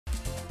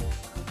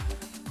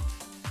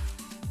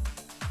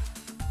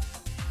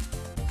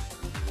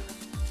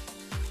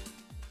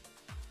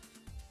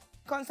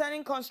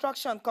Concerning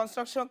construction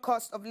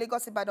cost of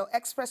Lagos-Ibadan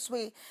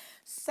Expressway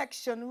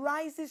section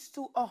rises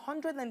to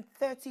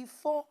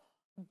 134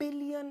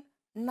 billion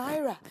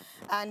naira.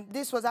 And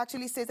this was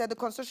actually stated the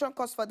construction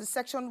cost for the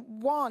section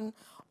 1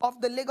 of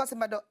the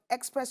Lagos-Ibadan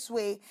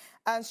Expressway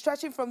and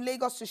stretching from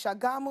Lagos to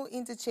Shagamu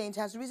interchange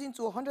has risen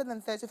to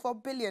 134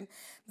 billion.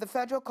 The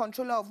Federal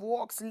Controller of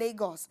Works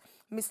Lagos,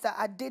 Mr.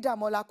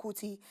 Adedamola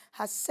Kuti,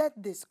 has said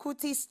this.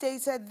 Kuti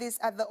stated this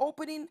at the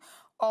opening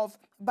of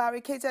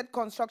barricaded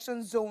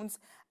construction zones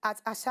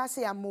at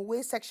Asase and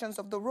Mowe sections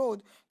of the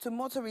road to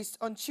motorists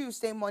on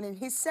Tuesday morning.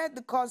 He said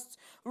the costs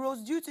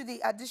rose due to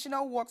the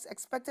additional works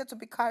expected to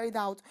be carried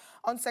out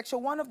on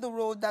section 1 of the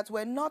road that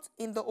were not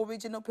in the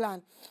original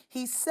plan.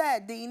 He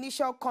said the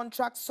initial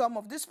contract sum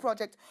of this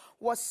project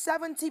was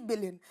 70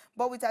 billion,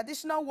 but with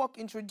additional work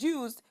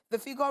introduced, the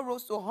figure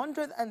rose to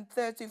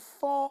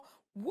 134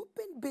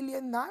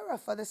 billion naira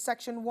for the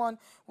section 1,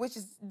 which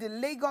is the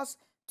Lagos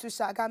to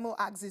Shagamu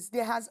axis.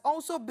 There has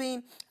also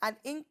been an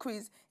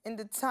increase in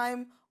the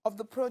time of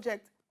the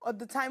project, or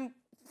the time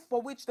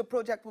for which the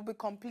project will be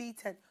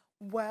completed.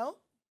 Well,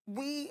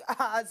 we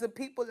as a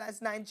people, as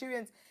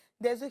Nigerians,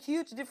 there's a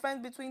huge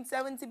difference between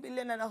 70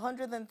 billion and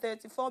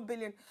 134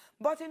 billion.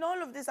 But in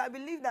all of this, I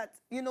believe that,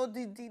 you know,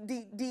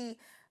 the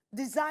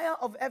desire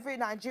of every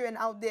Nigerian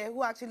out there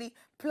who actually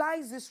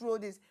plies this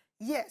road is,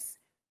 yes,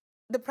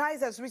 the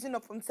price has risen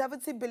up from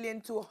 70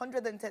 billion to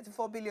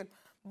 134 billion.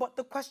 But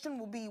the question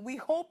will be, we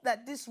hope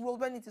that this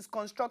road, when it is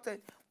constructed,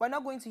 we're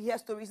not going to hear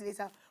stories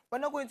later. We're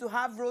not going to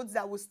have roads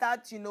that will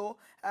start, you know,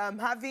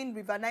 having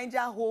River Niger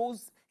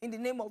holes in the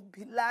name of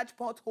large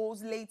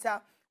potholes later.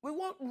 We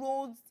want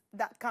roads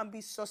that can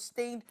be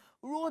sustained,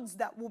 roads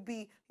that will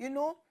be, you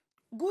know,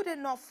 good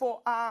enough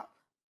for our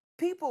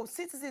people,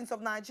 citizens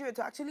of Nigeria,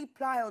 to actually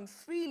ply on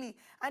freely,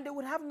 and they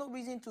would have no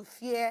reason to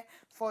fear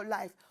for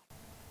life.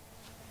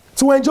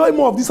 To enjoy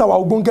more of these our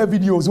Ogbonge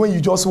videos when you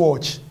just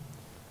watch,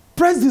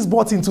 press this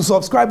button to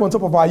subscribe on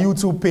top of our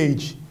YouTube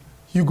page.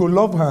 You go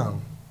love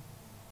am.